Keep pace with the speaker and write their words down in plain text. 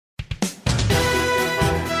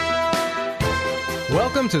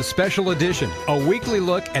Welcome to Special Edition, a weekly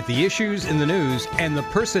look at the issues in the news and the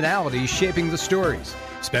personalities shaping the stories.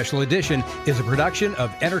 Special Edition is a production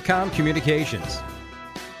of Entercom Communications.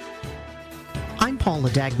 I'm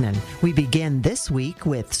Paula Degnan. We begin this week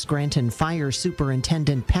with Scranton Fire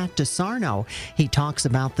Superintendent Pat DeSarno. He talks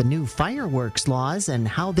about the new fireworks laws and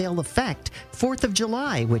how they'll affect 4th of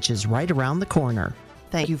July, which is right around the corner.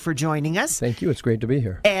 Thank you for joining us. Thank you. It's great to be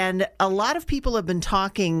here. And a lot of people have been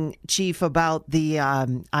talking, Chief, about the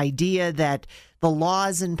idea that the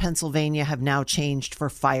laws in Pennsylvania have now changed for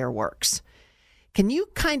fireworks. Can you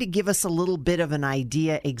kind of give us a little bit of an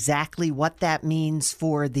idea exactly what that means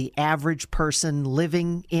for the average person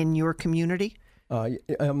living in your community?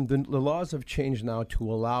 The laws have changed now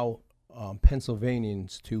to allow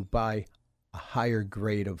Pennsylvanians to buy a higher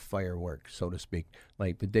grade of fireworks, so to speak,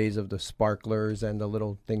 like the days of the sparklers and the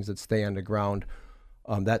little things that stay on the ground.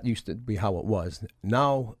 That used to be how it was.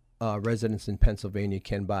 Now residents in Pennsylvania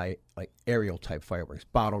can buy like aerial type fireworks,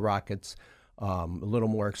 bottle rockets, a little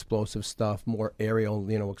more explosive stuff, more aerial,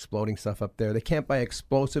 exploding stuff up there. They can't buy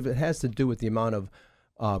explosive. It has to do with the amount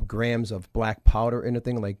of grams of black powder in a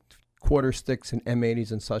thing, like quarter sticks and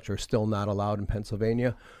M80s and such are still not allowed in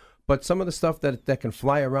Pennsylvania. But some of the stuff that can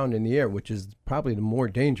fly around in the air, which is probably the more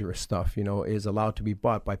dangerous stuff, is allowed to be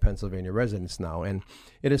bought by Pennsylvania residents now. And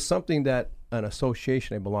it is something that an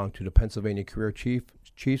association I belong to, the Pennsylvania Career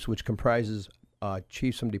Chiefs, which comprises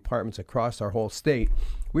chiefs from departments across our whole state,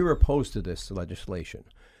 we were opposed to this legislation.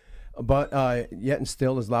 But yet and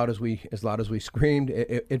still, as loud as we screamed,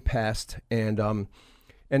 it passed. And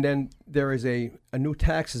then there is a new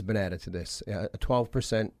tax has been added to this, a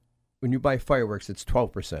 12%. When you buy fireworks, it's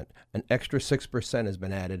 12%. An extra 6% has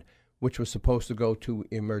been added, which was supposed to go to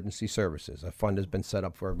emergency services. A fund has been set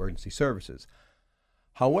up for emergency services.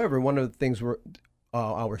 However, one of the things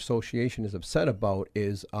our association is upset about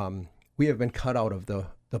is we have been cut out of the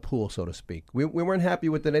pool, so to speak. We weren't happy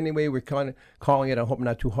with it anyway. We're kind of calling it, I hope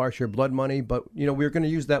not too harsh, your blood money, but we were going to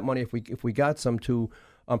use that money if we got some to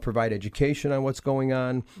provide education on what's going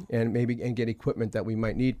on and get equipment that we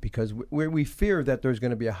might need, because we fear that there's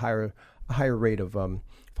going to be a higher rate of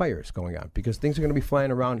fires going on, because things are going to be flying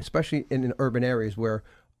around, especially in urban areas where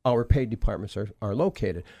our paid departments are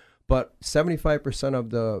located. But 75%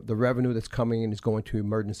 of the revenue that's coming in is going to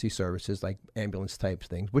emergency services like ambulance type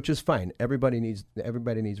things, which is fine. Everybody needs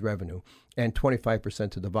revenue, and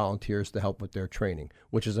 25% to the volunteers to help with their training,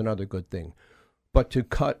 which is another good thing. But to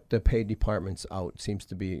cut the paid departments out seems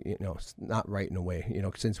to be, not right in a way,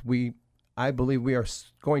 since I believe we are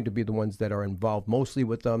going to be the ones that are involved mostly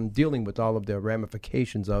with dealing with all of the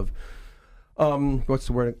ramifications of, what's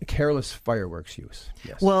the word? Careless fireworks use.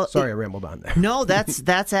 Yes. Well, sorry, I rambled on there. No,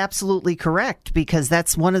 that's absolutely correct, because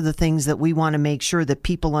that's one of the things that we want to make sure that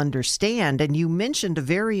people understand. And you mentioned a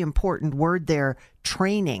very important word there,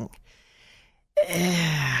 training.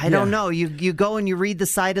 I don't know. You go and you read the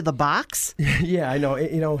side of the box? Yeah, I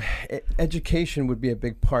know. Education would be a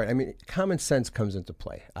big part. I mean, common sense comes into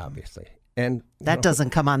play, obviously. And that doesn't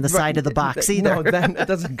come on the side of the box either. No, that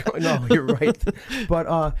doesn't go. No, you're right.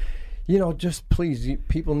 But, just please,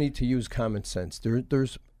 people need to use common sense.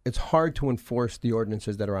 It's hard to enforce the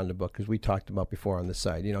ordinances that are on the book, as we talked about before on the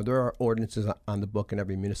side. There are ordinances on the book in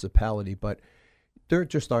every municipality, but there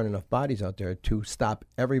just aren't enough bodies out there to stop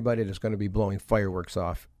everybody that's going to be blowing fireworks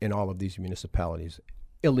off in all of these municipalities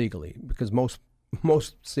illegally, because most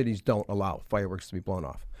cities don't allow fireworks to be blown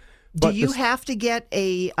off. Do you have to get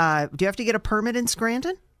a permit in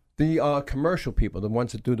Scranton? The commercial people, the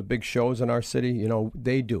ones that do the big shows in our city,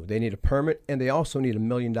 they do. They need a permit, and they also need $1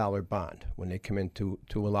 million bond when they come in to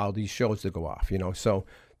allow these shows to go off. So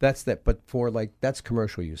that's that. But that's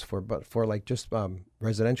commercial use. But for just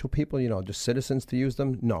residential people, just citizens to use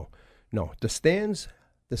them, no. The stands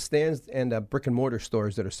and brick and mortar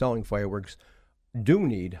stores that are selling fireworks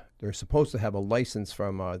they're supposed to have a license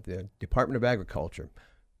from the Department of Agriculture.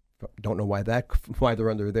 Don't know why they're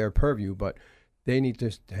under their purview, but they need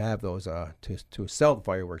to have those to sell the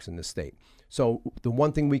fireworks in the state. So the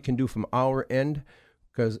one thing we can do from our end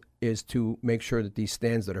is to make sure that these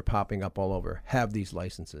stands that are popping up all over have these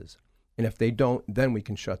licenses. And if they don't, then we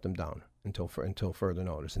can shut them down until further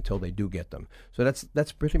notice, until they do get them. So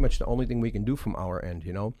that's pretty much the only thing we can do from our end,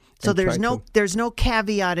 So there's no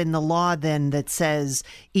caveat in the law then that says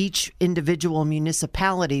each individual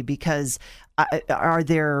municipality, because are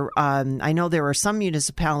there? I know there are some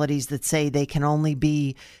municipalities that say they can only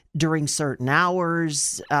be during certain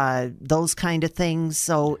hours, those kind of things.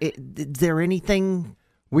 So is there anything?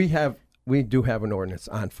 We do have an ordinance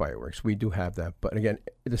on fireworks. We do have that. But again,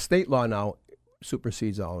 the state law now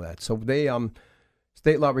supersedes all of that. So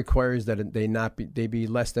State law requires that they be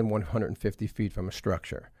less than 150 feet from a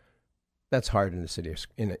structure. That's hard in the city,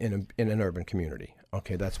 in an urban community.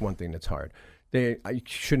 Okay, that's one thing that's hard. You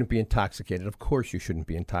shouldn't be intoxicated. Of course you shouldn't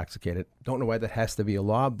be intoxicated. Don't know why that has to be a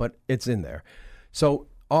law, but it's in there. So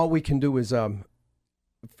all we can do is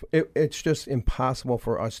it's just impossible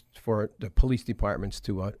for the police departments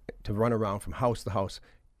to run around from house to house.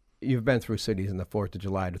 You've been through cities in the 4th of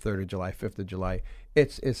July, the 3rd of July, 5th of July.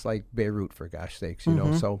 It's like Beirut, for gosh sakes, you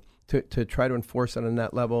know. So to try to enforce it on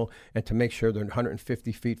that level and to make sure they're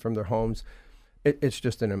 150 feet from their homes, it's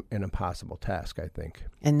just an impossible task, I think.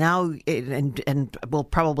 And now, and we'll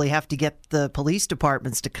probably have to get the police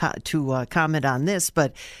departments to comment on this,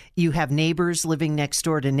 but you have neighbors living next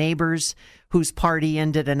door to neighbors whose party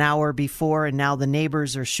ended an hour before, and now the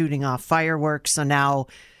neighbors are shooting off fireworks. So now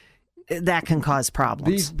that can cause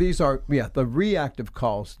problems. These are the reactive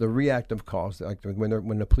calls. Like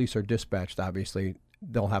when the police are dispatched, obviously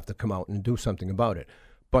they'll have to come out and do something about it.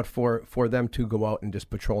 But for them to go out and just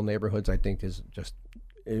patrol neighborhoods, I think is just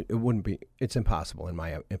it wouldn't be. It's impossible in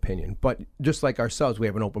my opinion. But just like ourselves, we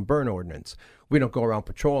have an open burn ordinance. We don't go around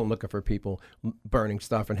patrolling looking for people burning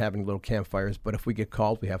stuff and having little campfires. But if we get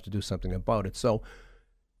called, we have to do something about it. So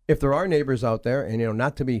if there are neighbors out there, and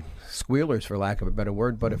not to be squealers for lack of a better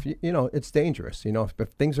word, but if it's dangerous. If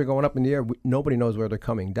things are going up in the air, nobody knows where they're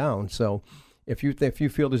coming down. So if you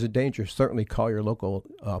feel there's a danger, certainly call your local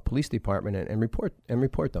police department and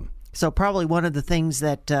report them. So probably one of the things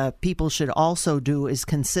that people should also do is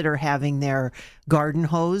consider having their garden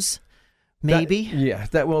hose. Maybe.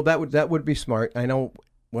 That would be smart. I know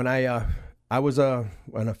when I was an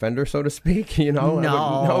offender, so to speak.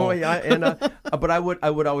 But I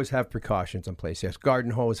would always have precautions in place. Yes,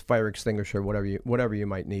 garden hose, fire extinguisher, whatever you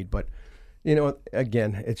might need. But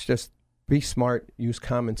again, it's just be smart, use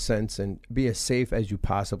common sense, and be as safe as you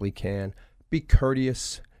possibly can. Be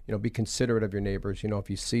courteous. Be considerate of your neighbors. If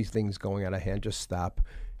you see things going out of hand, just stop.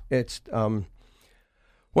 It's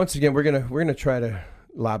once again, we're gonna try to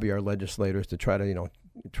lobby our legislators to try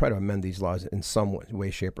to amend these laws in some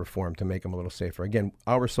way, shape, or form to make them a little safer. Again,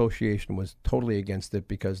 our association was totally against it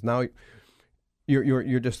because now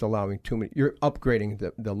you're just allowing too many. You're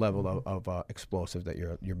upgrading the level of explosives that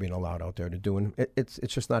you're being allowed out there to do, and it's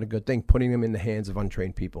just not a good thing. Putting them in the hands of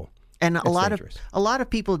untrained people. And a lot of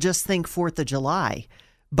people just think 4th of July,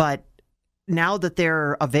 but now that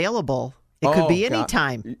they're available, it could be any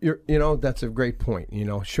time. That's a great point.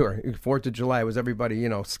 Sure, 4th of July was everybody,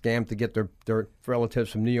 scammed to get their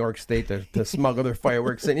relatives from New York State to smuggle their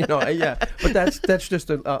fireworks in, yeah. But that's just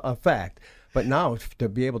a fact. But now to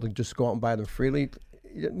be able to just go out and buy them freely,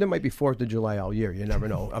 there might be 4th of July all year. You never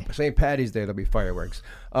know. St. Patty's Day, there'll be fireworks.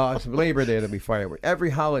 Labor Day, there'll be fireworks. Every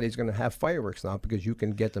holiday is going to have fireworks now because you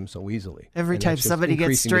can get them so easily. Every time somebody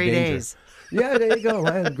gets straight A's. Yeah, there you go.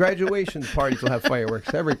 And graduation parties will have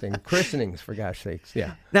fireworks, everything. Christenings, for gosh sakes.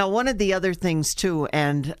 Yeah. Now, one of the other things, too,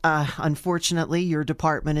 and unfortunately your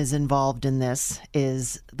department is involved in this,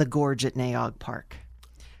 is the gorge at Naog Park.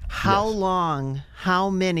 How long, how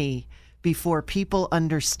many before people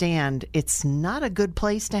understand it's not a good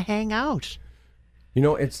place to hang out?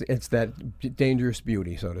 It's that dangerous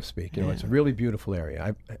beauty, so to speak. It's a really beautiful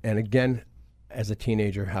area. And again, as a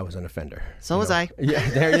teenager, I was an offender. So was I. Yeah,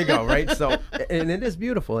 there you go, right? So, and it is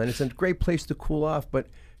beautiful, and it's a great place to cool off, but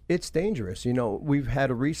it's dangerous. We've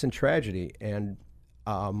had a recent tragedy, and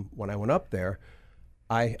when I went up there,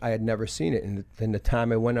 I had never seen it. In the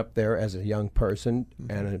time I went up there as a young person,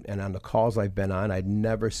 and on the calls I've been on, I'd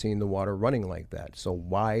never seen the water running like that, so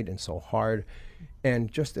wide and so hard, and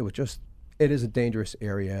it is a dangerous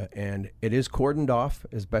area, and it is cordoned off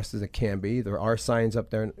as best as it can be. There are signs up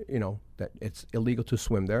there, that it's illegal to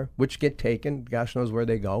swim there, which get taken. Gosh knows where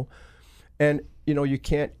they go, and you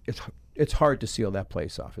can't. It's hard to seal that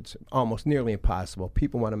place off. It's almost nearly impossible.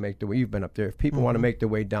 People want to make their way. You've been up there. If people want to make their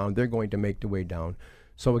way down, they're going to make their way down.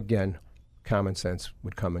 So again, common sense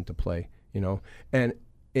would come into play, and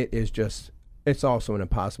it's also an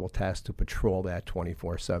impossible task to patrol that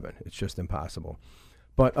 24/7. It's just impossible.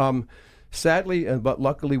 But sadly, but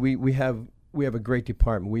luckily, we have a great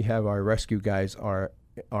department. We have our rescue guys are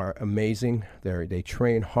amazing. They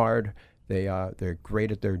train hard. They're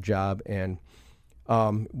great at their job, and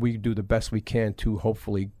we do the best we can to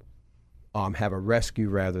hopefully have a rescue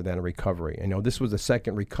rather than a recovery. This was the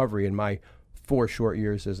second recovery in my 4 short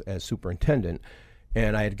years as superintendent,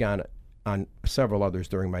 and I had gone on several others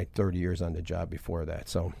during my 30 years on the job before that.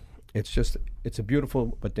 So it's a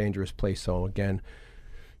beautiful but dangerous place. So again,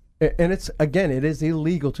 and it is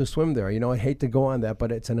illegal to swim there. I hate to go on that,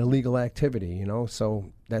 but it's an illegal activity.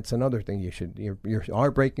 So that's another thing you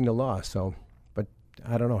are breaking the law. So, but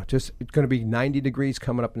I don't know, just it's going to be 90 degrees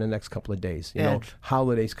coming up in the next couple of days. You know,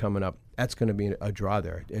 holidays coming up. That's going to be a draw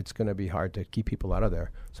there. It's going to be hard to keep people out of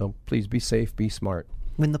there. So please be safe, be smart.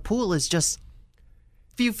 When the pool is just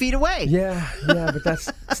a few feet away. Yeah, but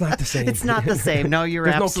it's not the same. It's not the same. No, you're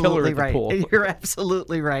There's absolutely no killer at right. the pool. You're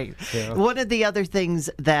absolutely right. Yeah. One of the other things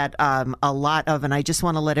that a lot of, and I just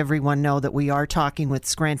want to let everyone know that we are talking with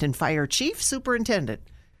Scranton Fire Chief Superintendent.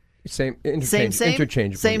 Same.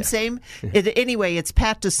 Interchangeable. Same. Anyway, it's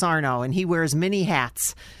Pat DeSarno, and he wears many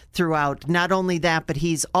hats throughout. Not only that, but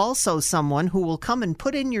he's also someone who will come and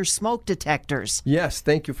put in your smoke detectors. Yes,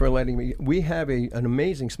 thank you for letting me. We have an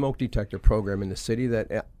amazing smoke detector program in the city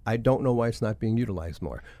that I don't know why it's not being utilized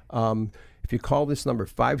more. If you call this number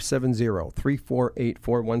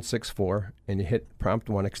 570-348-4164 and you hit prompt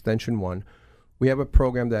 1, extension 1, we have a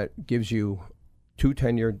program that gives you 2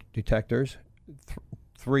 10-year detectors,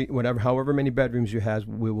 3, however many bedrooms you have,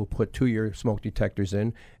 we will put 2-year smoke detectors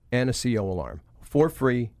in, and a CO alarm for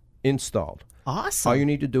free, installed. Awesome. All you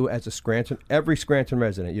need to do as a every Scranton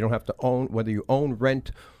resident, you don't have to own, whether you own,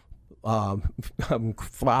 rent,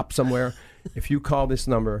 flop somewhere. If you call this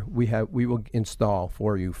number, we will install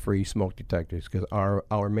for you free smoke detectors, because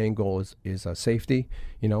our main goal is safety,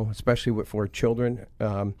 especially for children.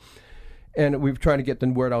 And we've tried to get the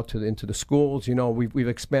word out into the schools. We've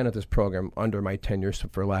expanded this program under my tenure,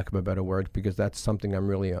 for lack of a better word, because that's something I'm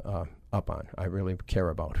really up on. I really care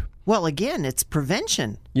about. Well, again, it's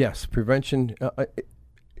prevention. Yes, prevention.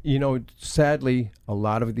 Sadly, a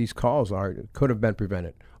lot of these calls could have been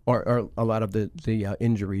prevented, or a lot of the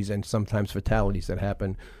injuries and sometimes fatalities that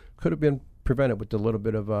happen could have been prevented with a little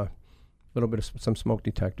bit of some smoke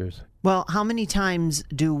detectors. Well, how many times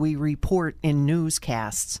do we report in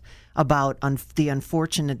newscasts about the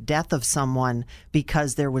unfortunate death of someone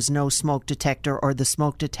because there was no smoke detector or the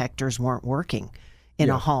smoke detectors weren't working in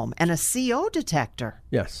a home? And a CO detector.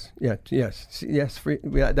 Yes.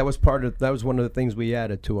 That was one of the things we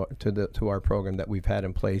added to our program that we've had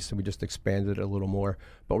in place. We just expanded it a little more,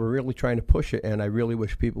 but we're really trying to push it, and I really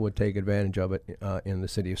wish people would take advantage of it in the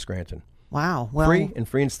city of Scranton. Wow. Well,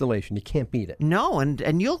 free installation. You can't beat it. No,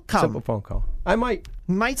 and you'll come. Simple phone call. I might.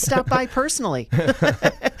 You might stop by personally.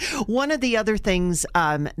 One of the other things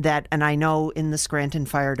that, and I know in the Scranton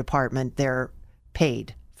Fire Department, they're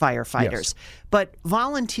paid firefighters, yes, but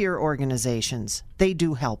volunteer organizations, they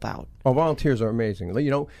do help out. Oh, volunteers are amazing.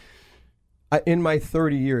 In my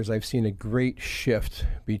 30 years, I've seen a great shift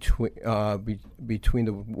between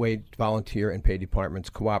the way volunteer and paid departments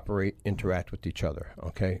cooperate, interact with each other.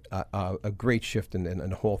 Okay, a great shift in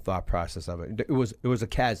the whole thought process of it. It was a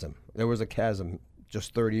chasm. There was a chasm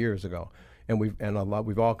just 30 years ago, and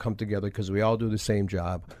we've all come together because we all do the same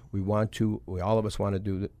job. All of us want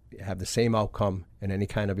to have the same outcome in any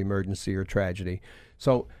kind of emergency or tragedy.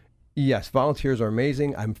 So, yes, volunteers are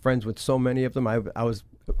amazing. I'm friends with so many of them. I was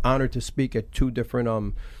honored to speak at 2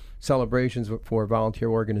 different celebrations for volunteer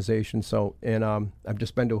organizations. So, and I've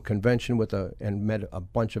just been to a convention and met a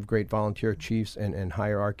bunch of great volunteer chiefs and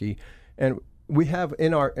hierarchy. And we have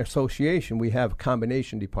in our association, we have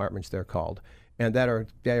combination departments, they're called, and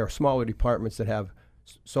they are smaller departments that have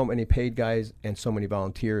so many paid guys and so many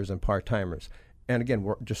volunteers and part-timers. And again,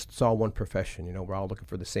 it's all one profession. We're all looking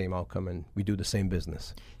for the same outcome, and we do the same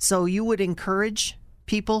business. So you would encourage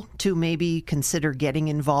people to maybe consider getting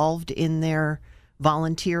involved in their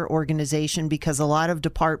volunteer organization, because a lot of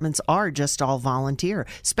departments are just all volunteer,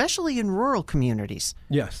 especially in rural communities.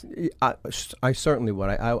 Yes, I certainly would.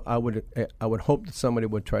 I would hope that somebody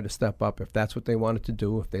would try to step up if that's what they wanted to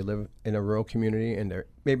do, if they live in a rural community and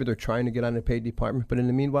they're trying to get on a paid department. But in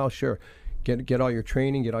the meanwhile, sure, get all your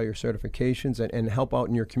training, get all your certifications, and help out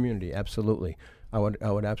in your community. Absolutely, I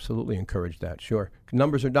would absolutely encourage that. Sure,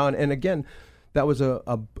 numbers are down, and again, that was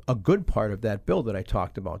a good part of that bill that I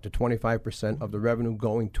talked about, the 25% of the revenue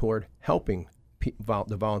going toward helping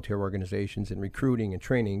the volunteer organizations in recruiting and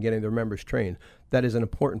training and getting their members trained. That is an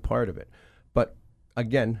important part of it. But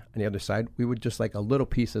again, on the other side, we would just like a little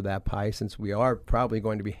piece of that pie, since we are probably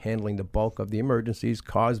going to be handling the bulk of the emergencies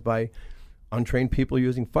caused by untrained people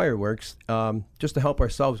using fireworks, just to help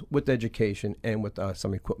ourselves with education and with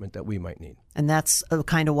some equipment that we might need. And that's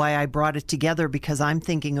kind of why I brought it together, because I'm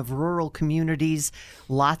thinking of rural communities,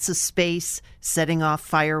 lots of space, setting off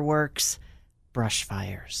fireworks, brush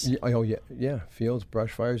fires. Yeah, fields,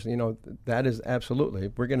 brush fires. That is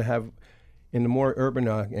absolutely. We're going to have, in the more urban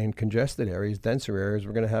and congested areas, denser areas,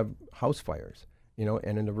 we're going to have house fires.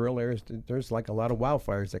 And in the rural areas, there's like a lot of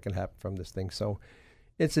wildfires that can happen from this thing. So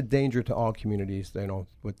it's a danger to all communities,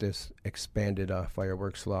 with this expanded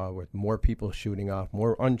fireworks law, with more people shooting off,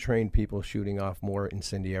 more untrained people shooting off more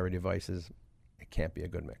incendiary devices. can't be a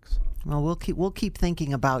good mix. Well, we'll keep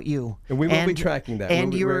thinking about you, and we will be tracking that.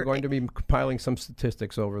 And we're going to be compiling some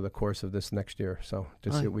statistics over the course of this next year, so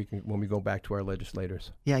to see what we can when we go back to our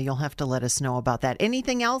legislators. Yeah, you'll have to let us know about that.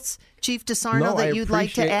 Anything else, Chief DeSarno, that you'd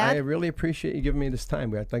like to add? I really appreciate you giving me this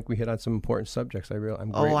time. I think we hit on some important subjects.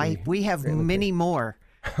 We have many more.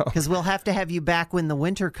 Because we'll have to have you back when the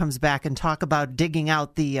winter comes back and talk about digging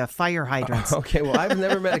out the fire hydrants. Okay, well, I've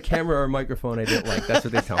never met a camera or a microphone I didn't like. That's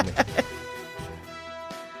what they tell me.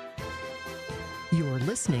 You're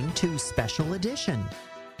listening to Special Edition.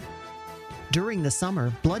 During the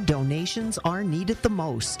summer, blood donations are needed the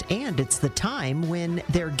most, and it's the time when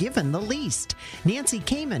they're given the least. Nancy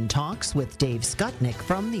Kamen talks with Dave Skutnik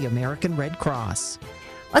from the American Red Cross.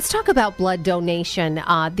 Let's talk about blood donation,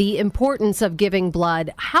 the importance of giving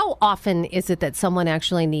blood. How often is it that someone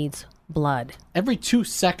actually needs blood? Every 2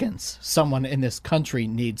 seconds, someone in this country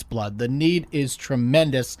needs blood. The need is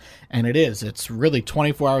tremendous, and it is. It's really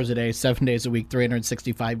 24 hours a day, 7 days a week,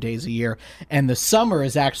 365 days a year. And the summer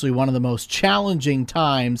is actually one of the most challenging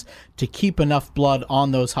times to keep enough blood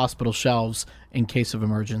on those hospital shelves in case of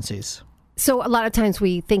emergencies. So a lot of times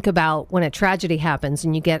we think about when a tragedy happens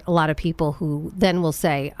and you get a lot of people who then will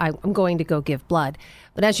say, I'm going to go give blood.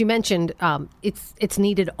 But as you mentioned, it's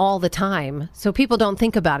needed all the time. So people don't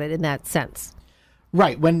think about it in that sense.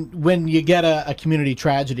 Right. When you get a community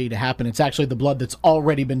tragedy to happen, it's actually the blood that's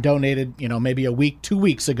already been donated, maybe a week, 2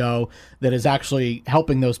 weeks ago, that is actually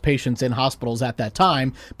helping those patients in hospitals at that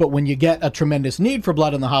time. But when you get a tremendous need for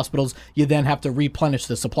blood in the hospitals, you then have to replenish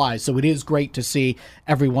the supplies. So it is great to see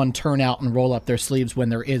everyone turn out and roll up their sleeves when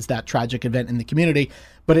there is that tragic event in the community.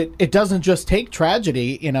 But it doesn't just take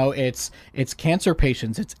tragedy, it's cancer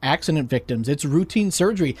patients, it's accident victims, it's routine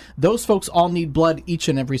surgery. Those folks all need blood each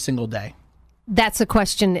and every single day. That's a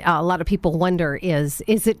question a lot of people wonder is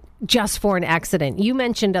it just for an accident? You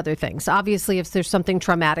mentioned other things. Obviously, if there's something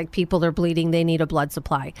traumatic, people are bleeding, they need a blood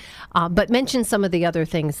supply. But mention some of the other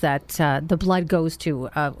things that the blood goes to.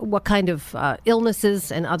 What kind of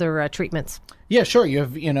illnesses and other treatments? Yeah, sure. You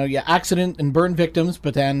have, your accident and burn victims,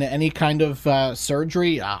 but then any kind of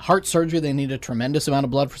surgery, heart surgery, they need a tremendous amount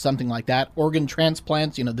of blood for something like that. Organ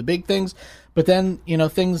transplants, the big things. But then,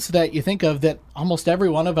 things that you think of that almost every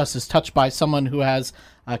one of us is touched by someone who has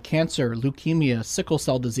cancer, leukemia, sickle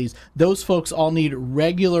cell disease. Those folks all need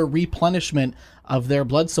regular replenishment of their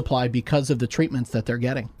blood supply because of the treatments that they're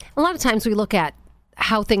getting. A lot of times we look at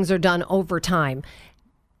how things are done over time.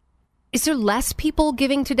 Is there less people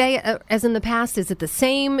giving today as in the past? Is it the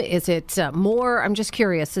same? Is it more? I'm just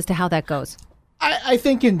curious as to how that goes. I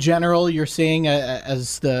think in general, you're seeing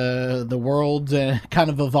as the world kind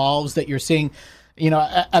of evolves that you're seeing,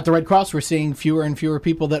 at the Red Cross, we're seeing fewer and fewer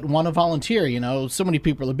people that want to volunteer. So many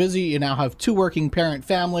people are busy. You now have 2 working parent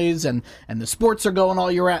families and the sports are going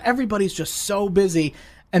all year round. Everybody's just so busy.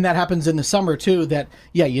 And that happens in the summer, too, that,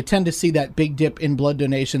 you tend to see that big dip in blood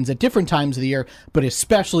donations at different times of the year, but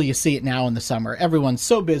especially you see it now in the summer. Everyone's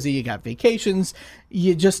so busy, you got vacations,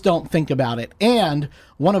 you just don't think about it. And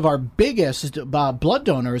one of our biggest blood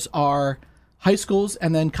donors are high schools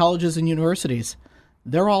and then colleges and universities.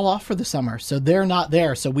 They're all off for the summer, so they're not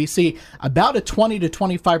there. So we see about a 20 to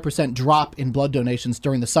 25% drop in blood donations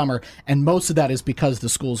during the summer, and most of that is because the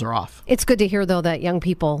schools are off. It's good to hear, though, that young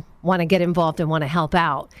people want to get involved and want to help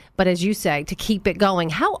out. But as you say, to keep it going,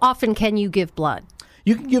 how often can you give blood?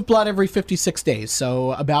 You can give blood every 56 days,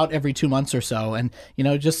 so about every 2 months or so. And,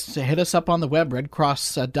 just hit us up on the web,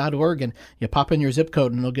 redcross.org, and you pop in your zip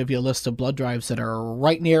code, and it'll give you a list of blood drives that are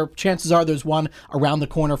right near. Chances are there's one around the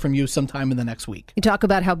corner from you sometime in the next week. You talk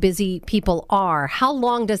about how busy people are. How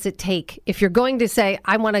long does it take if you're going to say,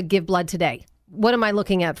 I want to give blood today? What am I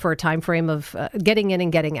looking at for a time frame of getting in and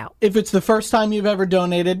getting out? If it's the first time you've ever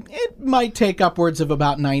donated, it might take upwards of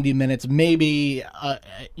about 90 minutes, maybe,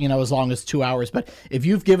 as long as 2 hours. But if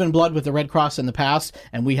you've given blood with the Red Cross in the past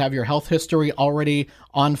and we have your health history already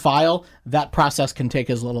on file, that process can take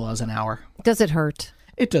as little as an hour. Does it hurt?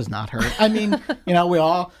 It does not hurt. I mean, we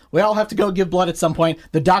all have to go give blood at some point.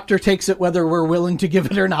 The doctor takes it whether we're willing to give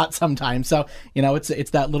it or not sometimes. So,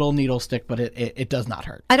 it's that little needle stick, but it does not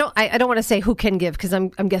hurt. I don't want to say who can give because I'm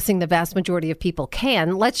guessing the vast majority of people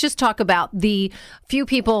can. Let's just talk about the few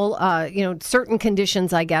people, certain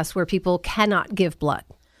conditions, I guess, where people cannot give blood.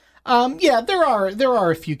 There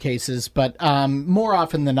are a few cases, but more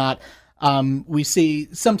often than not, we see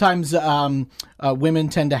sometimes women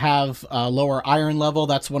tend to have a lower iron level.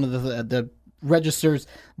 That's one of the registers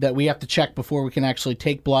that we have to check before we can actually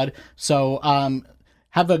take blood. So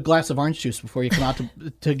have a glass of orange juice before you come out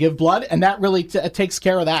to give blood, and that really takes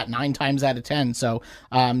care of that 9 times out of 10. So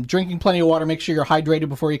drinking plenty of water, make sure you're hydrated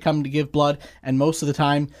before you come to give blood, and most of the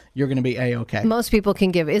time you're going to be A-okay. Most people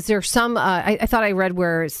can give. Is there some, I thought I read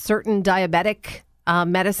where certain diabetic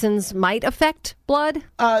medicines might affect blood?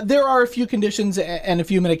 There are a few conditions and a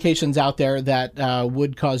few medications out there that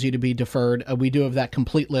would cause you to be deferred. We do have that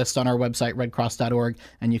complete list on our website, redcross.org,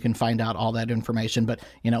 and you can find out all that information. But,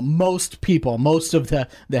 most people, most of the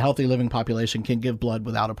healthy living population can give blood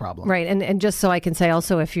without a problem. Right. And just so I can say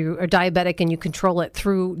also, if you are diabetic and you control it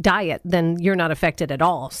through diet, then you're not affected at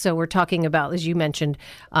all. So we're talking about, as you mentioned,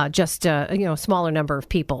 just a smaller number of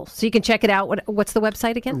people. So you can check it out. What's the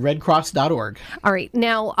website again? Redcross.org. All right.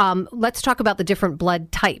 Now, let's talk about the different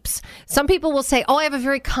blood types. Some people will say, I have a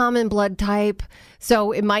very common blood type,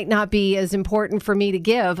 so it might not be as important for me to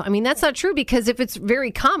give. I mean, that's not true, because if it's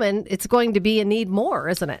very common, it's going to be a need more,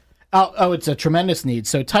 isn't it? Oh, it's a tremendous need.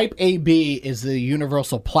 So type AB is the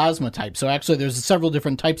universal plasma type. So actually there's several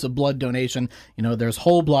different types of blood donation. There's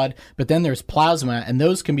whole blood, but then there's plasma, and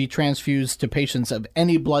those can be transfused to patients of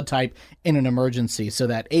any blood type in an emergency. So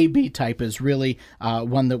that AB type is really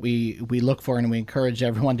one that we look for, and we encourage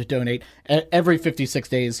everyone to donate every 56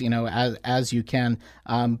 days, as you can.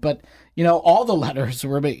 But all the letters,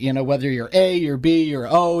 whether you're A, you're B, you're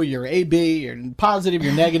O, you're AB, you're positive,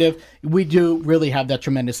 you're negative, we do really have that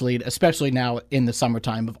tremendous lead, especially now in the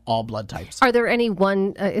summertime, of all blood types. Is there any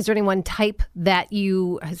one type that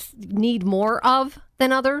you need more of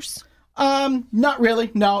than others? Not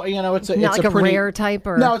really. No, it's a pretty rare type,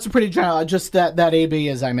 or no, it's a pretty general. Just that AB,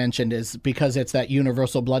 as I mentioned, is because it's that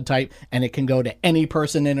universal blood type, and it can go to any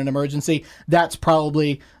person in an emergency. That's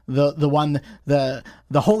probably the one, the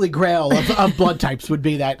holy grail of blood types would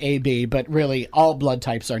be that AB. But really, all blood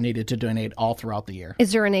types are needed to donate all throughout the year.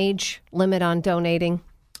 Is there an age limit on donating?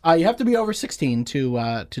 You have to be over 16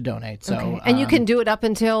 to donate. So, okay. And you can do it up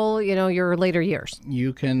until your later years.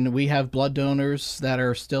 You can. We have blood donors that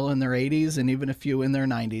are still in their 80s, and even a few in their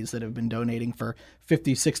 90s that have been donating for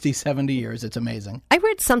 50, 60, 70 years. It's amazing. I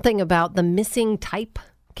read something about the Missing Type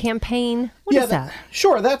campaign. What is that?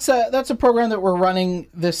 Sure. That's a program that we're running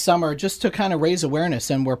this summer just to kind of raise awareness,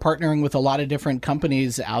 and we're partnering with a lot of different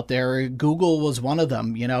companies out there. Google was one of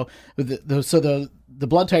them. The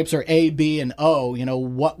blood types are A, B, and O.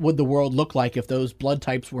 What would the world look like if those blood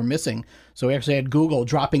types were missing? So we actually had Google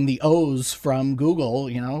dropping the O's from Google,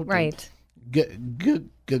 Right.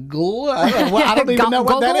 Google. I don't even know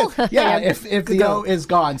what that is. Yeah, if the O is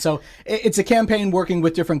gone. So it's a campaign working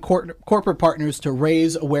with different corporate partners to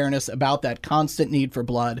raise awareness about that constant need for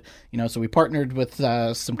blood. So we partnered with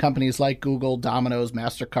some companies like Google, Domino's,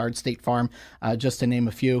 MasterCard, State Farm, just to name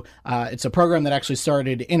a few. It's a program that actually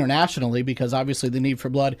started internationally, because obviously the need for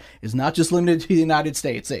blood is not just limited to the United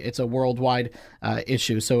States. It's a worldwide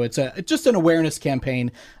issue. So it's just an awareness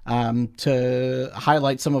campaign to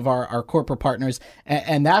highlight some of our corporate partners.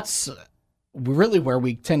 And that's really where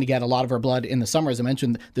we tend to get a lot of our blood in the summer. As I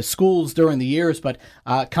mentioned, the schools during the years, but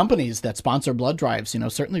companies that sponsor blood drives,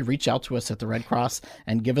 certainly reach out to us at the Red Cross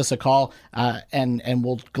and give us a call, and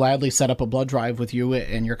we'll gladly set up a blood drive with you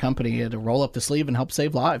and your company to roll up the sleeve and help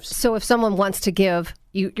save lives. So if someone wants to give,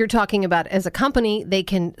 you're talking about as a company, they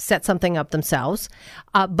can set something up themselves.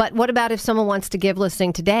 But what about if someone wants to give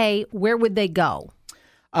listening today? Where would they go?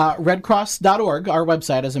 Redcross.org, our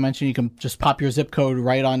website. As I mentioned, you can just pop your zip code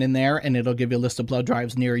right on in there, and it'll give you a list of blood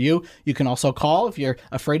drives near you. You can also call if you're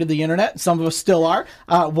afraid of the internet. Some of us still are.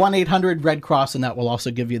 1-800-RED-CROSS, and that will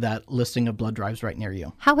also give you that listing of blood drives right near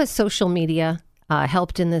you. How has social media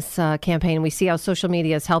helped in this campaign? We see how social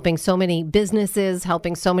media is helping so many businesses,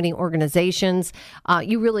 helping so many organizations.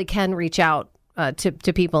 You really can reach out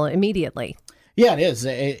to people immediately. Yeah, it is.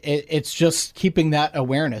 It's just keeping that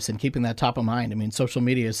awareness and keeping that top of mind. I mean, social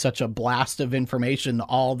media is such a blast of information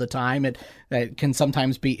all the time. It can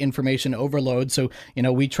sometimes be information overload. So,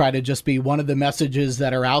 we try to just be one of the messages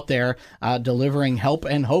that are out there, delivering help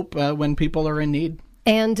and hope when people are in need.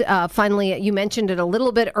 And finally, you mentioned it a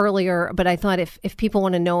little bit earlier, but I thought if people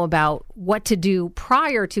want to know about what to do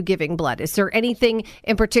prior to giving blood, is there anything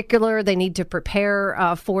in particular they need to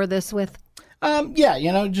prepare for this with?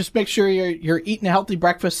 Just make sure you're eating a healthy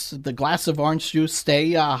breakfast, the glass of orange juice,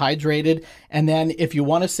 stay hydrated. And then if you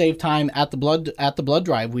want to save time at the blood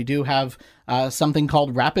drive, we do have something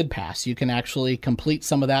called Rapid Pass. You can actually complete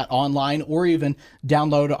some of that online or even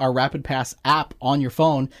download our Rapid Pass app on your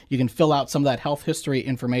phone. You can fill out some of that health history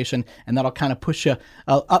information, and that'll kind of push you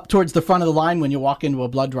up towards the front of the line when you walk into a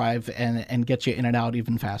blood drive and get you in and out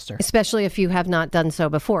even faster. Especially if you have not done so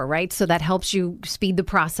before, right? So that helps you speed the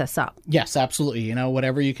process up. Yes, absolutely. You know,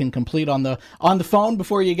 whatever you can complete on the phone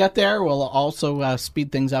before you get there will also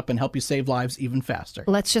speed things up and help you save lives even faster.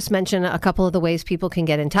 Let's just mention a couple of the ways people can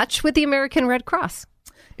get in touch with the American Red Cross.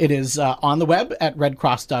 It is on the web at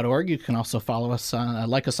redcross.org. You can also follow us,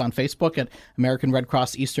 like us on Facebook at American Red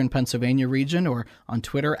Cross Eastern Pennsylvania Region, or on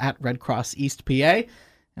Twitter at Red Cross East PA.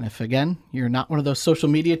 And if, again, you're not one of those social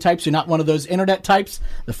media types, you're not one of those internet types,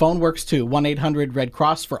 the phone works too.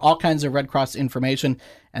 1-800-RED-CROSS for all kinds of Red Cross information.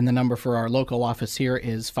 And the number for our local office here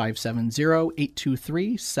is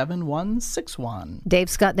 570-823-7161. Dave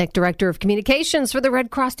Skutnik, Director of Communications for the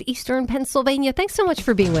Red Cross Eastern Pennsylvania. Thanks so much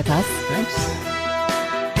for being with us. Thanks.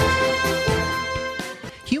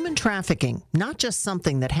 Human trafficking, not just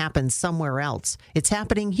something that happens somewhere else. It's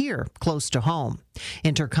happening here, close to home.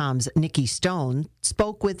 Intercom's Nikki Stone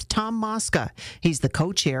spoke with Tom Mosca. He's the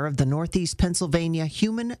co-chair of the Northeast Pennsylvania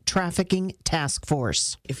Human Trafficking Task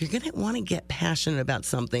Force. If you're going to want to get passionate about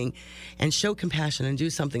something and show compassion and do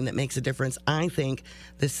something that makes a difference, I think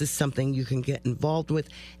this is something you can get involved with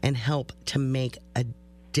and help to make a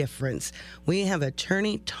difference. We have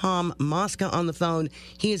attorney Tom Mosca on the phone.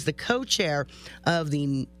 He is the co-chair of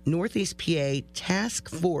the Northeast PA Task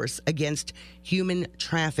Force Against Human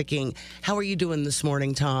Trafficking. How are you doing this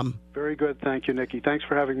morning, Tom? Very good. Thank you, Nikki. Thanks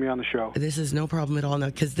for having me on the show. This is no problem at all,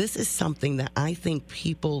 because this is something that I think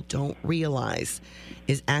people don't realize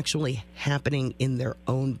is actually happening in their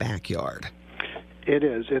own backyard. It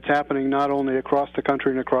is. It's happening not only across the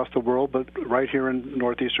country and across the world, but right here in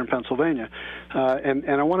northeastern Pennsylvania. And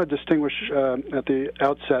I want to distinguish at the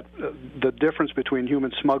outset the difference between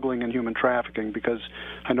human smuggling and human trafficking, because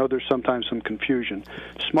I know there's sometimes some confusion.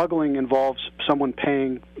 Smuggling involves someone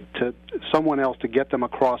paying to someone else to get them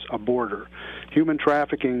across a border. Human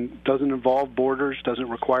trafficking doesn't involve borders, doesn't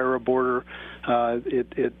require a border.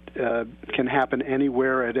 It can happen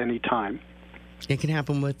anywhere at any time. It can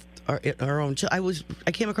happen with our own. I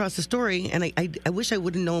came across the story, and I wish I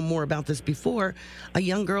would have known more about this before. A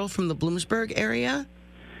young girl from the Bloomsburg area.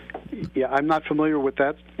 Yeah, I'm not familiar with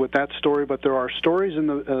that story, but there are stories in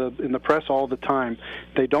the press all the time.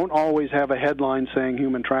 They don't always have a headline saying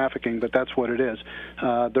human trafficking, but that's what it is.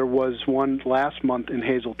 There was one last month in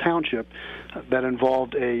Hazel Township that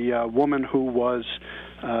involved a woman who was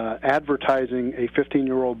advertising a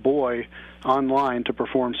 15-year-old boy online to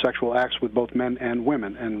perform sexual acts with both men and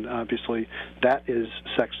women, and obviously that is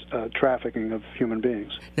sex trafficking of human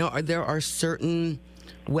beings. Now, there are certain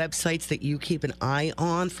websites that you keep an eye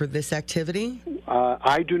on for this activity?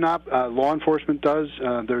 I do not. Law enforcement does.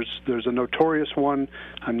 There's a notorious one.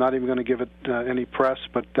 I'm not even going to give it any press,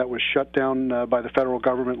 but that was shut down by the federal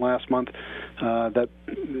government last month. That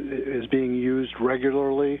is being used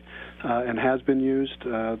regularly and has been used.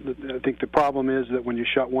 I think the problem is that when you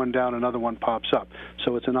shut one down, another one pops up.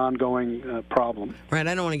 So it's an ongoing problem. Right.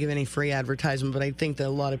 I don't want to give any free advertisement, but I think that a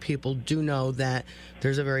lot of people do know that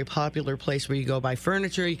there's a very popular place where you go buy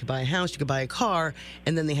furniture, you could buy a house, you could buy a car,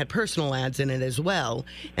 and then they had personal ads in it as well.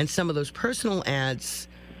 And some of those personal ads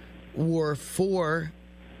were for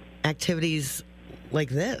activities like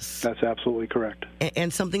this. That's absolutely correct.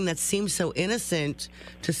 And something that seems so innocent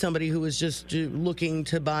to somebody who is just looking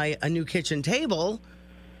to buy a new kitchen table,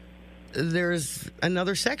 there's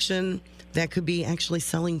another section that could be actually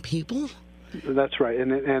selling people. That's right,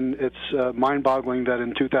 and it's mind-boggling that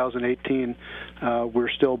in 2018 we're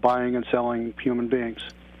still buying and selling human beings.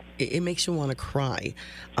 It makes you want to cry.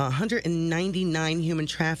 199 human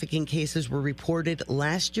trafficking cases were reported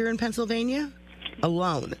last year in Pennsylvania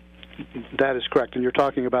alone. That is correct, and you're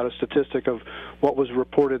talking about a statistic of what was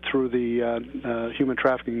reported through the Human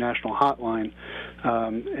Trafficking National Hotline,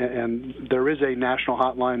 and there is a national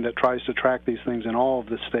hotline that tries to track these things in all of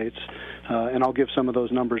the states, and I'll give some of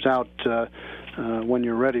those numbers out when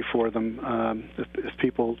you're ready for them. If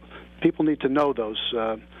people need to know those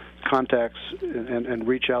contacts and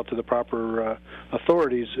reach out to the proper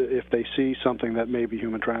authorities if they see something that may be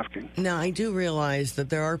human trafficking. Now, I do realize that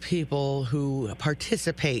there are people who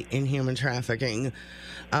participate in human trafficking,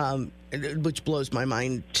 which blows my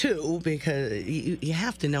mind, too, because you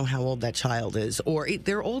have to know how old that child is. Or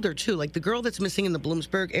they're older, too. Like the girl that's missing in the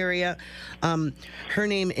Bloomsburg area, her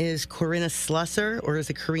name is Corinna Slusser, or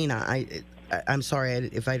is it Karina? I'm sorry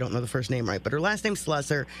if I don't know the first name right, but her last name's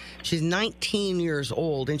Slusser. She's 19 years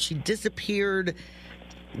old, and she disappeared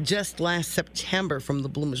just last September from the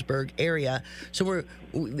Bloomsburg area. So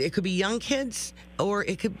it could be young kids, or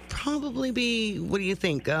it could probably be, what do you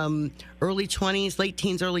think, early 20s, late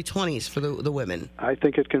teens, early 20s for the women? I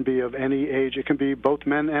think it can be of any age. It can be both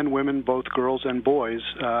men and women, both girls and boys,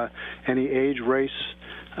 any age, race.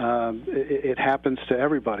 It happens to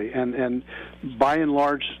everybody. And by and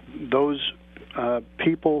large, those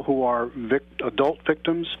people who are adult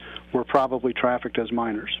victims were probably trafficked as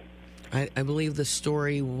minors. I believe the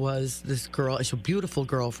story was this girl. It's a beautiful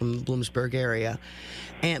girl from the Bloomsburg area,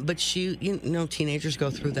 but she, teenagers go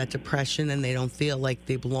through that depression and they don't feel like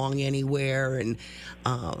they belong anywhere. And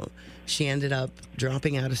she ended up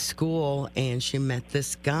dropping out of school, and she met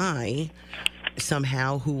this guy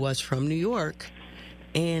somehow who was from New York.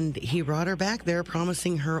 And he brought her back there,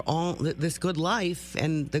 promising her all this good life,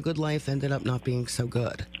 and the good life ended up not being so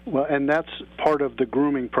good. Well, and that's part of the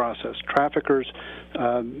grooming process. Traffickers,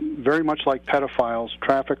 very much like pedophiles,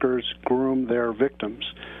 traffickers groom their victims.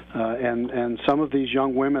 And some of these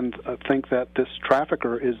young women think that this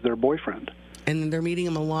trafficker is their boyfriend. And they're meeting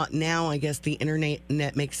him a lot now. I guess the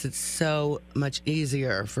internet makes it so much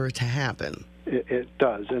easier for it to happen. It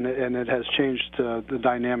does, and it has changed the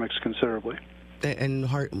dynamics considerably. And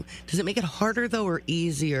does it make it harder, though, or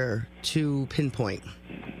easier to pinpoint?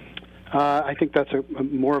 I think that's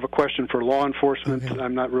more of a question for law enforcement. Okay.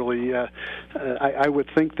 I'm not really. I would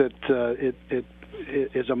think that it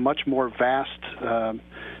is a much more vast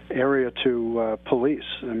area to police.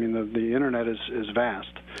 I mean, the internet is vast.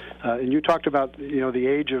 And you talked about the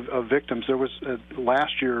age of victims. There was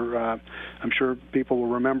last year. I'm sure people will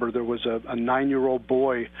remember there was a 9-year-old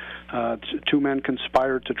boy. Two men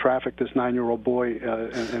conspired to traffic this 9-year-old boy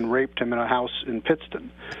and raped him in a house in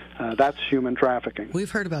Pittston. That's human trafficking.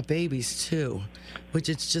 We've heard about babies too, which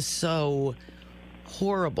is just so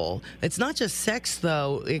horrible. It's not just sex,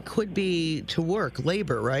 though. It could be to work,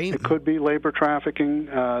 labor, right? It could be labor trafficking.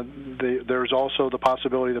 There's also the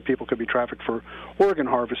possibility that people could be trafficked for organ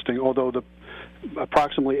harvesting, although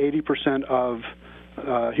approximately 80% of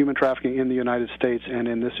human trafficking in the United States and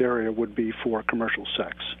in this area would be for commercial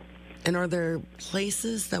sex. And are there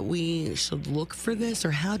places that we should look for this,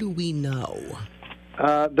 or how do we know?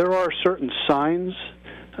 There are certain signs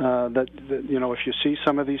that if you see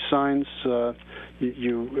some of these signs,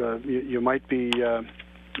 you might be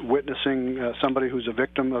witnessing somebody who's a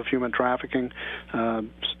victim of human trafficking. I'm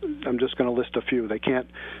just going to list a few. They can't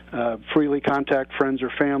freely contact friends or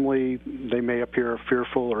family. They may appear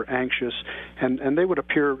fearful or anxious, and they would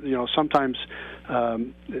appear, sometimes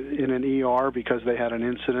in an ER because they had an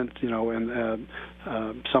incident, and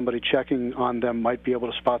somebody checking on them might be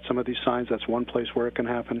able to spot some of these signs. That's one place where it can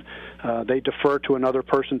happen. They defer to another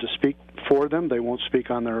person to speak for them. They won't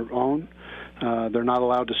speak on their own. They're not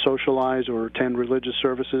allowed to socialize or attend religious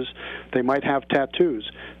services. They might have tattoos.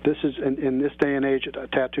 This is in this day and age,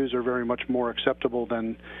 tattoos are very much more acceptable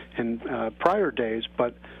than in prior days.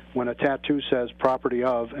 But when a tattoo says property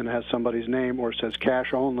of and has somebody's name, or says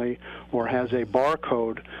cash only, or has a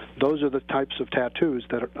barcode, those are the types of tattoos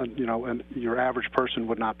that and your average person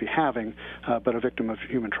would not be having, but a victim of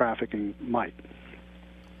human trafficking might.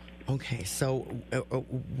 Okay, so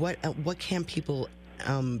what can people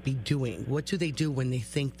be doing? What do they do when they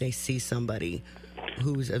think they see somebody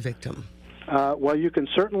who's a victim? Well, you can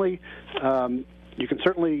certainly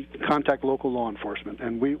contact local law enforcement,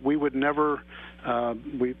 and we would never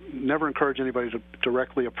encourage anybody to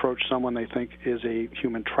directly approach someone they think is a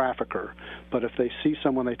human trafficker. But if they see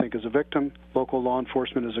someone they think is a victim, local law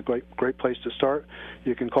enforcement is a great place to start.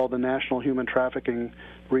 You can call the National Human Trafficking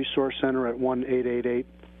Resource Center at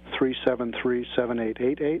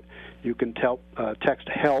 1-888-373-7888. You can text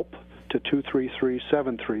HELP to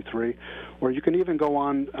 233-733, or you can even go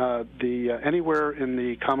on anywhere in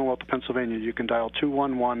the Commonwealth of Pennsylvania. You can dial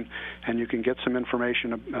 211, and you can get some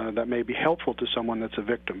information that may be helpful to someone that's a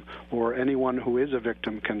victim, or anyone who is a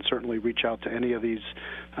victim can certainly reach out to any of these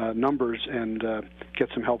numbers and get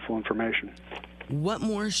some helpful information. What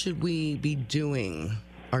more should we be doing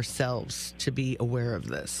ourselves to be aware of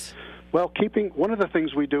this? Well, one of the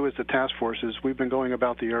things we do as the task force is we've been going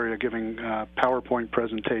about the area giving PowerPoint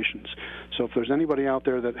presentations. So if there's anybody out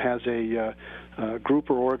there that has a group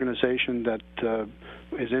or organization that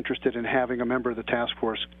is interested in having a member of the task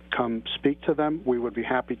force come speak to them, we would be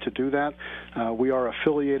happy to do that. We are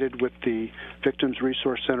affiliated with the Victims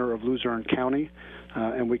Resource Center of Luzerne County,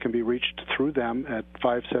 and we can be reached through them at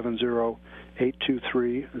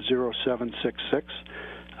 570-823-0766.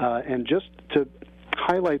 And just to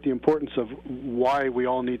highlight the importance of why we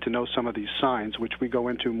all need to know some of these signs, which we go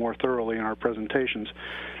into more thoroughly in our presentations.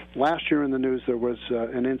 Last year in the news there was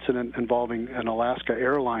an incident involving an Alaska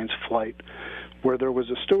Airlines flight where there was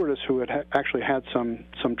a stewardess who had actually had some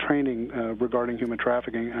training regarding human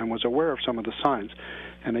trafficking and was aware of some of the signs.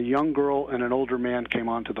 And a young girl and an older man came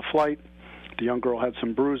onto the flight. The young girl had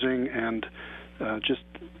some bruising and just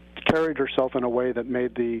carried herself in a way that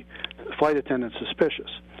made the flight attendant suspicious.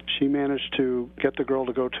 She managed to get the girl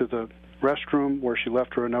to go to the restroom, where she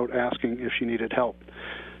left her a note asking if she needed help.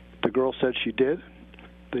 The girl said she did.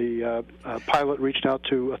 The pilot reached out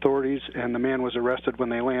to authorities, and the man was arrested when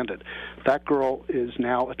they landed. That girl is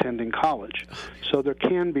now attending college. So there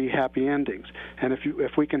can be happy endings. And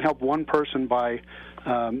if we can help one person by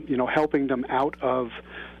helping them out of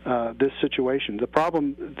this situation. The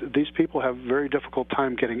problem, these people have a very difficult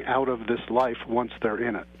time getting out of this life once they're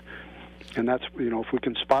in it. And that's, if we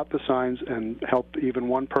can spot the signs and help even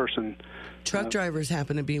one person. Truck drivers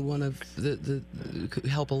happen to be one of the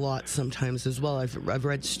help a lot sometimes as well. I've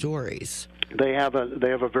read stories. They have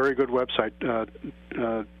a very good website,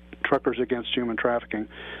 Truckers Against Human Trafficking,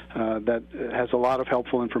 that has a lot of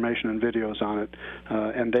helpful information and videos on it.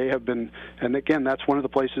 And they have been, and again, that's one of the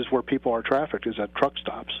places where people are trafficked, is at truck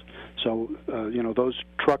stops. So, those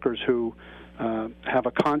truckers who have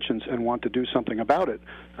a conscience and want to do something about it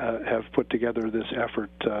have put together this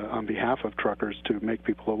effort on behalf of truckers to make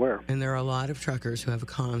people aware. And there are a lot of truckers who have a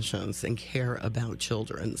conscience and care about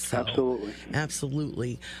children. So,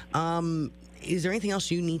 Absolutely. Is there anything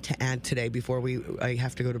else you need to add today before I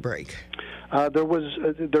have to go to break?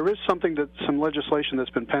 There is some legislation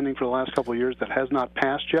that's been pending for the last couple of years that has not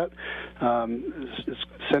passed yet. It's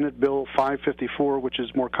Senate Bill 554, which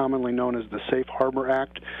is more commonly known as the Safe Harbor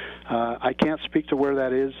Act. I can't speak to where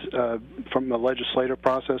that is from the legislative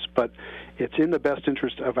process, but it's in the best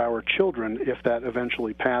interest of our children if that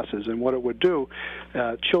eventually passes. And what it would do,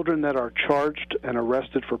 children that are charged and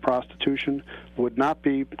arrested for prostitution would not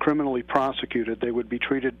be criminally prosecuted. They would be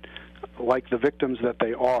treated like the victims that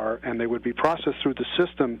they are, and they would be processed through the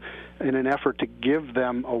system in an effort to give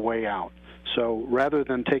them a way out. So rather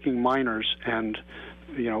than taking minors and,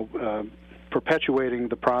 perpetuating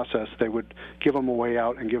the process, they would give them a way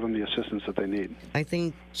out and give them the assistance that they need. I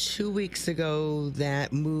think 2 weeks ago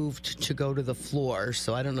that moved to go to the floor,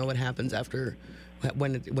 so I don't know what happens after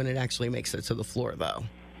when it actually makes it to the floor, though.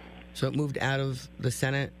 So it moved out of the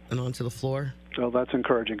Senate and onto the floor? Well, that's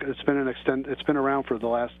encouraging. It's been around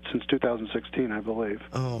since 2016, I believe.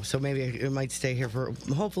 Oh, so maybe it might stay here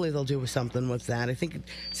hopefully they'll do something with that. I think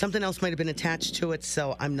something else might have been attached to it,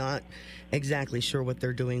 so I'm not exactly sure what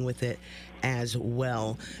they're doing with it as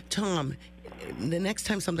well. Tom, the next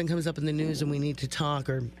time something comes up in the news and we need to talk,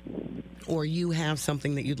 or you have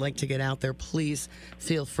something that you'd like to get out there, please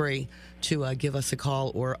feel free to give us a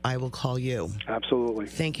call, or I will call you. Absolutely.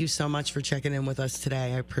 Thank you so much for checking in with us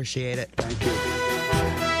today. I appreciate it. Thank you.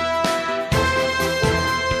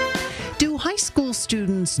 Do high school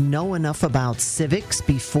students know enough about civics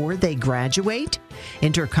before they graduate?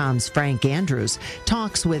 Intercom's Frank Andrews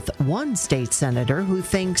talks with one state senator who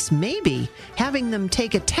thinks maybe having them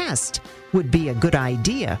take a test would be a good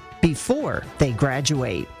idea before they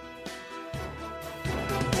graduate.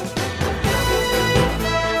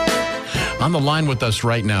 On the line with us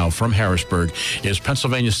right now from Harrisburg is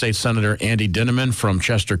Pennsylvania State Senator Andy Dinniman from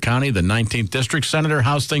Chester County, the 19th District. Senator,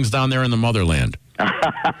 how's things down there in the motherland?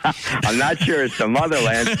 I'm not sure it's the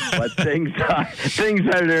motherland, but things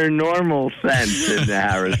are their normal sense in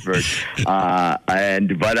Harrisburg.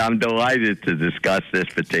 But I'm delighted to discuss this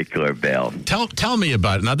particular bill. Tell me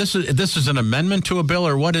about it. Now, this is an amendment to a bill,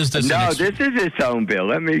 or what is this? No, this is its own bill.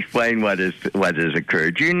 Let me explain what has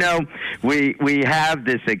occurred. We have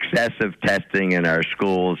this excessive testing in our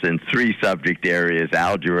schools in 3 subject areas: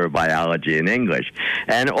 algebra, biology, and English.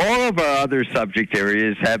 And all of our other subject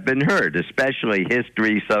areas have been heard, especially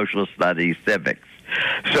history, social studies, civics.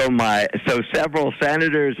 So several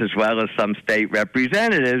senators, as well as some state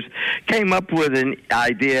representatives, came up with an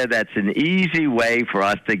idea that's an easy way for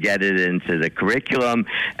us to get it into the curriculum,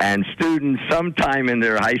 and students sometime in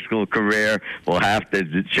their high school career will have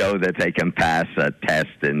to show that they can pass a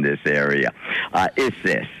test in this area. It's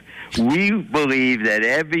this. We believe that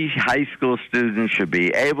every high school student should be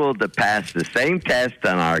able to pass the same test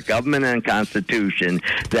on our government and Constitution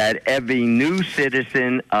that every new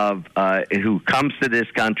citizen who comes to this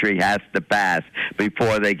country has to pass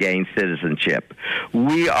before they gain citizenship.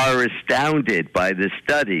 We are astounded by the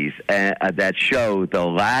studies that show the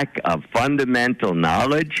lack of fundamental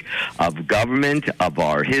knowledge of government, of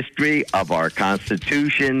our history, of our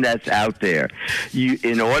Constitution that's out there.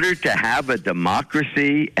 In order to have a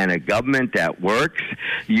democracy and a government that works,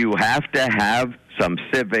 you have to have some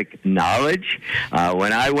civic knowledge.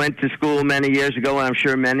 When I went to school many years ago, and I'm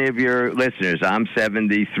sure many of your listeners, I'm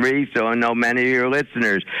 73, so I know many of your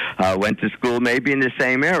listeners went to school maybe in the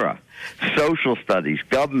same era. Social studies,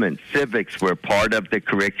 government, civics were part of the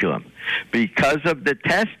curriculum. Because of the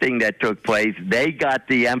testing that took place, they got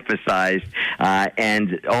de-emphasized,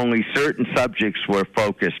 and only certain subjects were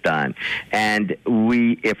focused on. And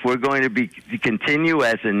if we're going to continue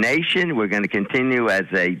as a nation, we're going to continue as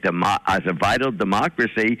a vital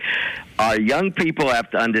democracy, our young people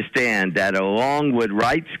have to understand that along with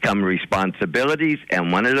rights come responsibilities,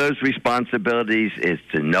 and one of those responsibilities is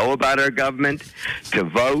to know about our government, to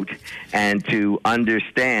vote, and to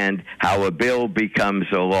understand how a bill becomes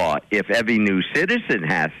a law. If every new citizen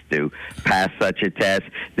has to pass such a test,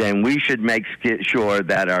 then we should make sure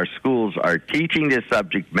that our schools are teaching this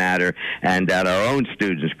subject matter and that our own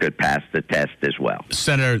students could pass the test as well.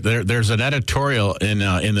 Senator, there's an editorial in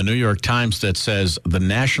the New York Times that says the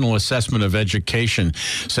National Assessment of Education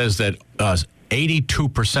says that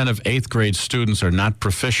 82% of 8th grade students are not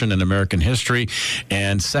proficient in American history,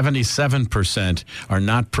 and 77% are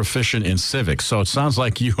not proficient in civics. So it sounds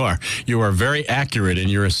like you are very accurate in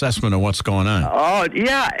your assessment of what's going on. Oh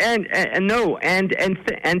yeah, and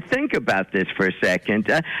think about this for a second.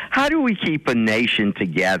 How do we keep a nation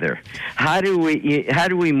together? How do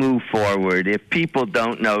we move forward if people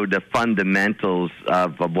don't know the fundamentals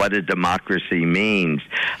of what a democracy means,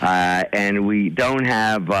 and we don't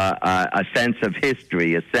have a sense of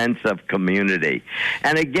history, a sense of community?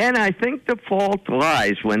 And again, I think the fault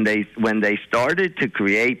lies when they started to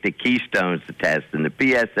create the Keystones test and the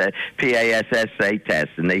PASSA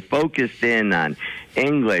test, and they focused in on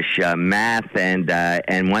English, math, and then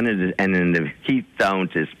the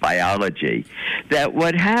keystones is biology. That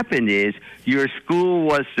what happened is your school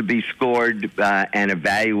was to be scored and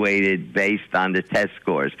evaluated based on the test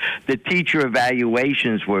scores. The teacher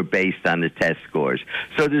evaluations were based on the test scores.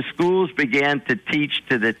 So the schools began to teach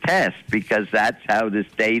to the test because that's how the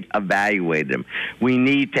state evaluated them. We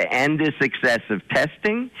need to end this excessive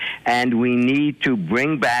testing, and we need to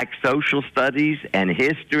bring back social studies and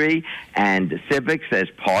history and civics as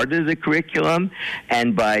part of the curriculum,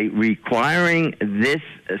 and by requiring this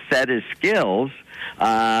set of skills,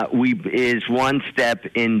 is one step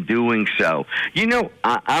in doing so. You know,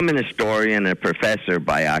 I'm an historian, a professor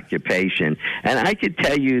by occupation, and I could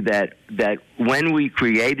tell you that when we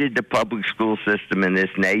created the public school system in this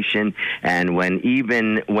nation, and when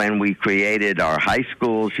we created our high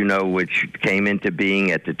schools, you know, which came into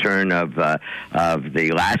being at the turn of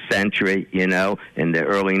the last century, you know, in the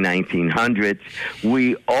early 1900s,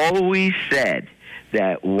 we always said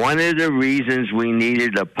that one of the reasons we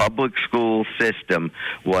needed a public school system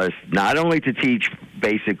was not only to teach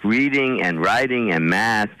basic reading and writing and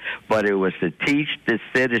math, but it was to teach the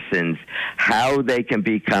citizens how they can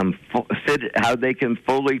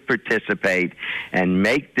fully participate and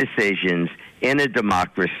make decisions in a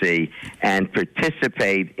democracy and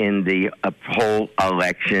participate in the whole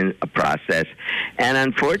election process. And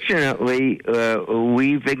unfortunately,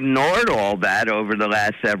 we've ignored all that over the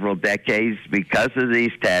last several decades because of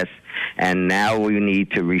these tests, and now we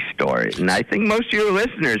need to restore it. And I think most of your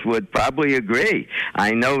listeners would probably agree.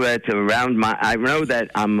 I know that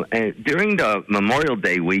during the Memorial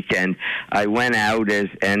Day weekend, I went out as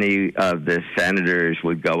any of the senators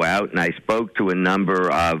would go out, and I spoke to a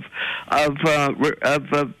number of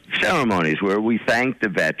ceremonies where we thank the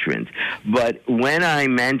veterans. But when I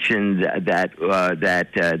mentioned that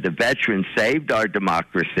the veterans saved our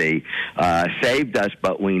democracy, saved us,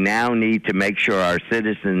 but we now need to make sure our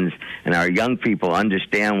citizens and our young people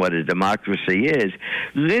understand what a democracy is,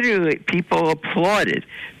 literally people applauded,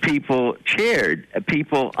 people cheered,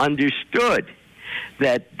 people understood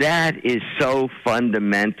that is so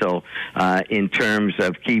fundamental in terms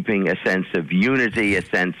of keeping a sense of unity, a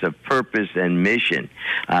sense of purpose and mission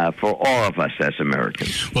for all of us as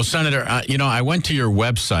Americans. Well, Senator, I went to your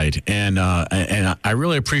website, and I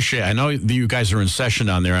really appreciate, I know that you guys are in session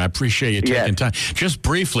on there. I appreciate you taking time. Just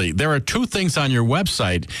briefly, there are two things on your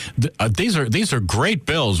website. These are great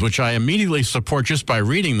bills, which I immediately support just by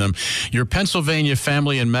reading them. Your Pennsylvania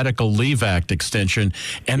Family and Medical Leave Act extension,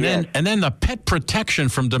 and then the pet protection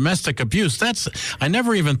from domestic abuse. I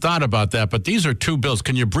never even thought about that, but these are two bills.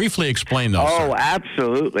 Can you briefly explain those? Oh,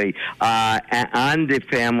 absolutely. On the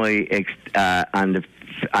family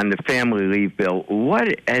leave bill,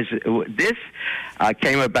 this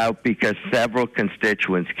came about because several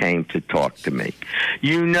constituents came to talk to me.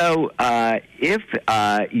 You know, if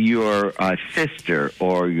your sister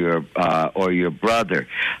or your brother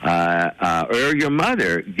or your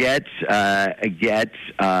mother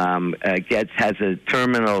has a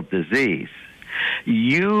terminal disease,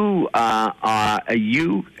 you are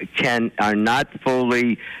not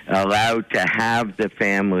fully allowed to have the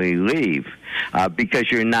family leave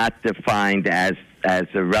because you're not defined as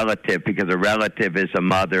a relative, because a relative is a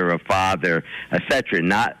mother, a father, etc.,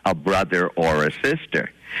 not a brother or a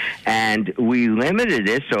sister. And we limited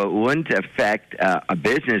it so it wouldn't affect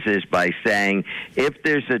businesses by saying if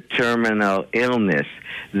there's a terminal illness,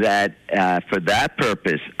 that for that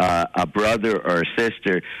purpose, a brother or a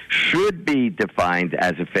sister should be defined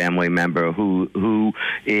as a family member who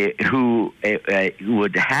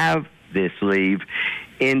would have this leave,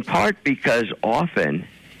 in part because often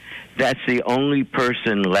that's the only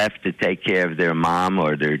person left to take care of their mom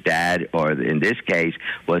or their dad, or in this case,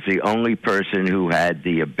 was the only person who had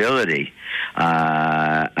the ability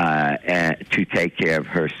to take care of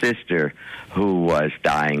her sister who was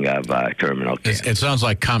dying of terminal cancer. It sounds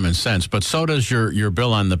like common sense, but so does your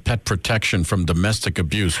bill on the pet protection from domestic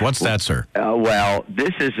abuse. What's that, sir? Well,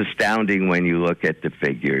 this is astounding when you look at the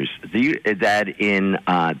figures. That in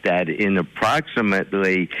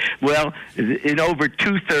approximately, in over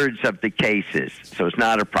 2/3 of the cases, so it's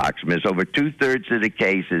not approximate, it's over 2/3 of the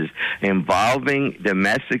cases involving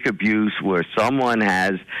domestic abuse where someone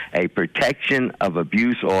has a protection of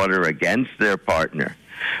abuse order against their partner.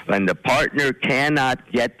 When the partner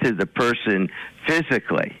cannot get to the person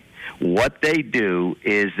physically, what they do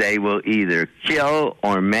is they will either kill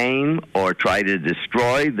or maim or try to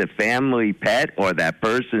destroy the family pet or that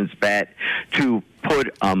person's pet to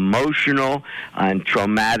put emotional and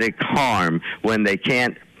traumatic harm. When they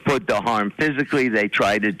can't put the harm physically, they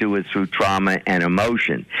try to do it through trauma and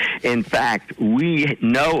emotion. In fact, we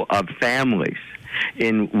know of families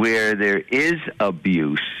where there is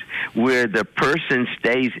abuse, where the person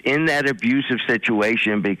stays in that abusive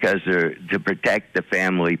situation because they're to protect the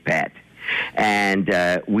family pet. And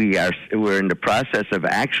we're in the process of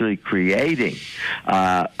actually creating,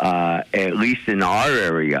 at least in our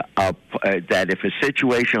area, that if a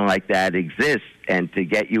situation like that exists, and to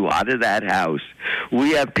get you out of that house,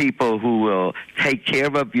 we have people who will take care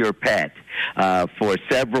of your pet for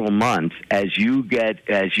several months as you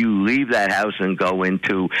leave that house and go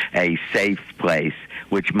into a safe place,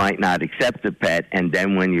 which might not accept the pet, and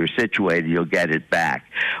then when you're situated, you'll get it back.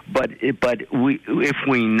 But if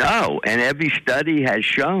we know, and every study has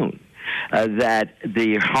shown, that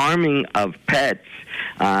the harming of pets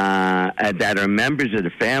that are members of the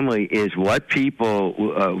family is what people,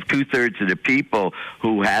 2/3 of the people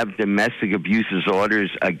who have domestic abuse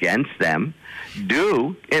orders against them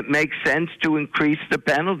do, it makes sense to increase the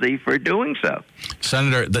penalty for doing so.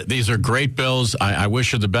 Senator, these are great bills. I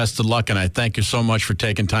wish you the best of luck, and I thank you so much for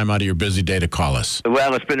taking time out of your busy day to call us.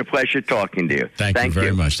 Well, it's been a pleasure talking to you. Thank you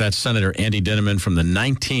very much. That's Senator Andy Dinniman from the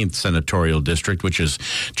 19th Senatorial District, which is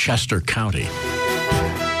Chester County.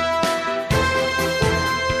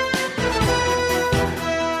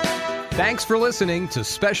 Thanks for listening to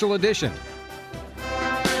Special Edition,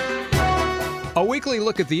 a weekly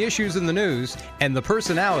look at the issues in the news and the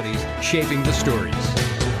personalities shaping the stories.